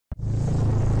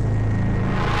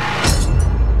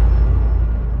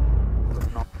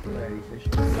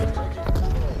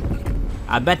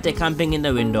I bet they're camping in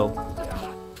the window.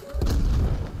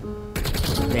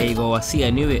 There you go. I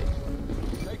knew it.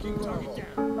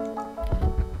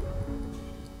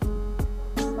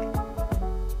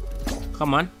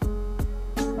 Come on.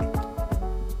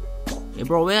 Hey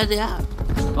bro, where are they at?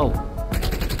 Oh,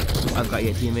 I got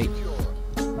your teammate.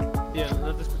 Yeah,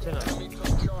 let's just pretend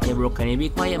I... Hey bro, can you be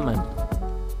quiet, man?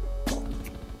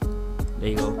 There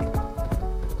you go.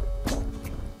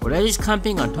 Bro, they're just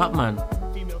camping on top, man.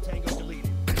 Female tango deleted.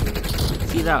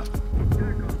 See that?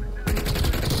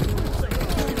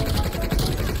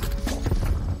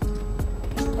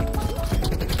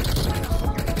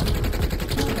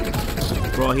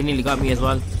 Bro, he nearly got me as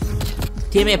well.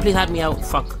 Teammate, please help me out.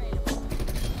 Fuck.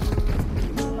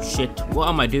 Shit, what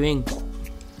am I doing?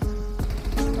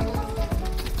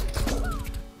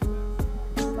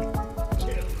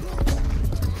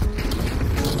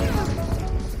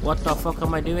 What the fuck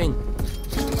am I doing?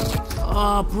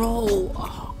 Oh, bro.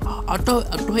 I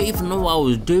don't even know what I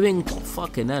was doing.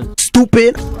 Fucking hell.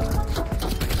 Stupid.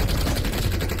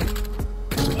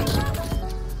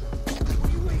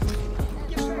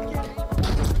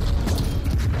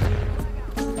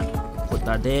 Put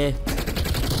that there.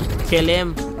 Kill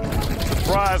him.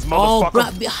 Surprise, Oh,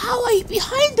 motherfucker. bro, how are you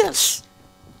behind us?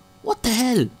 What the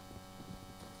hell?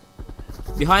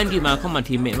 Behind you, man. Come on,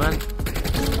 teammate, man.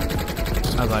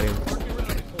 I got him.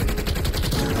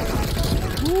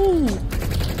 Woo.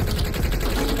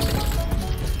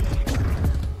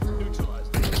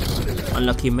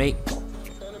 Unlucky, mate.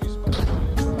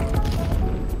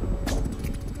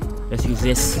 Let's use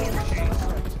this.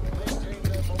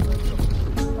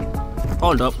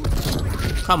 Hold up.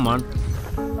 Come on.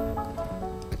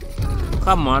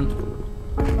 Come on.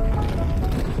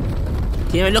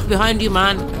 Teammate, look behind you,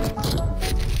 man.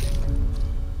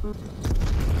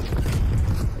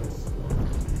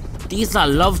 These are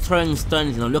love throwing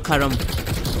stuns, you know, look at them.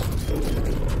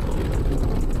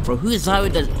 Bro, who is that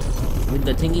with the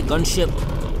thingy gunship?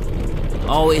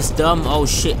 Oh, it's dumb. Oh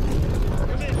shit.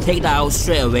 Take that out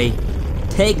straight away.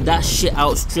 Take that shit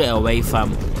out straight away,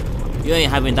 fam. You ain't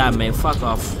having that, man. Fuck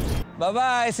off. Bye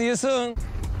bye, see you soon.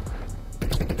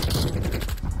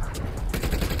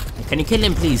 Can you kill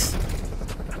him, please?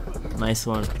 Nice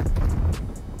one.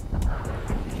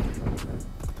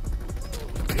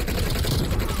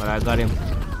 But I got him.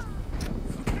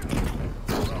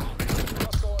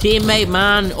 Teammate,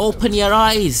 man, open your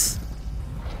eyes.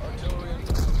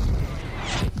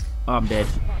 Oh, I'm dead.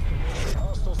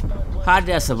 How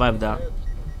did I survive that?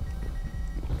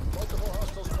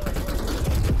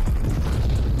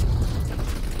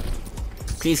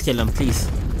 Please kill him, please.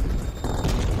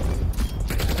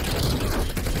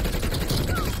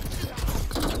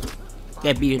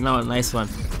 Get beat now, nice one.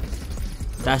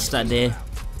 Dash that there.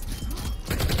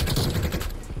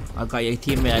 I got your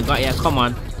teammate, I got you. Come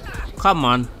on. Come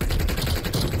on.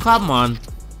 Come on.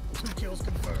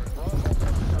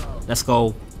 Let's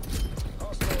go.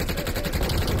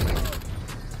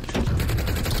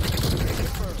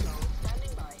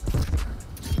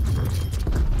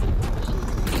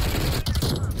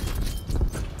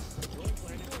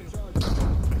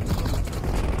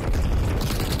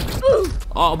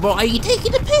 Oh, bro, are you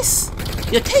taking the piss?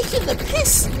 You're taking the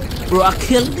piss? Bro, I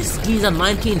killed this geezer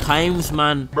 19 times,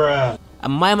 man. Bruh.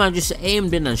 And my man just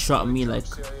aimed in and shot me like,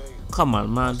 come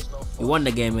on, man. You won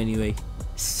the game anyway.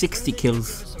 60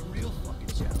 kills.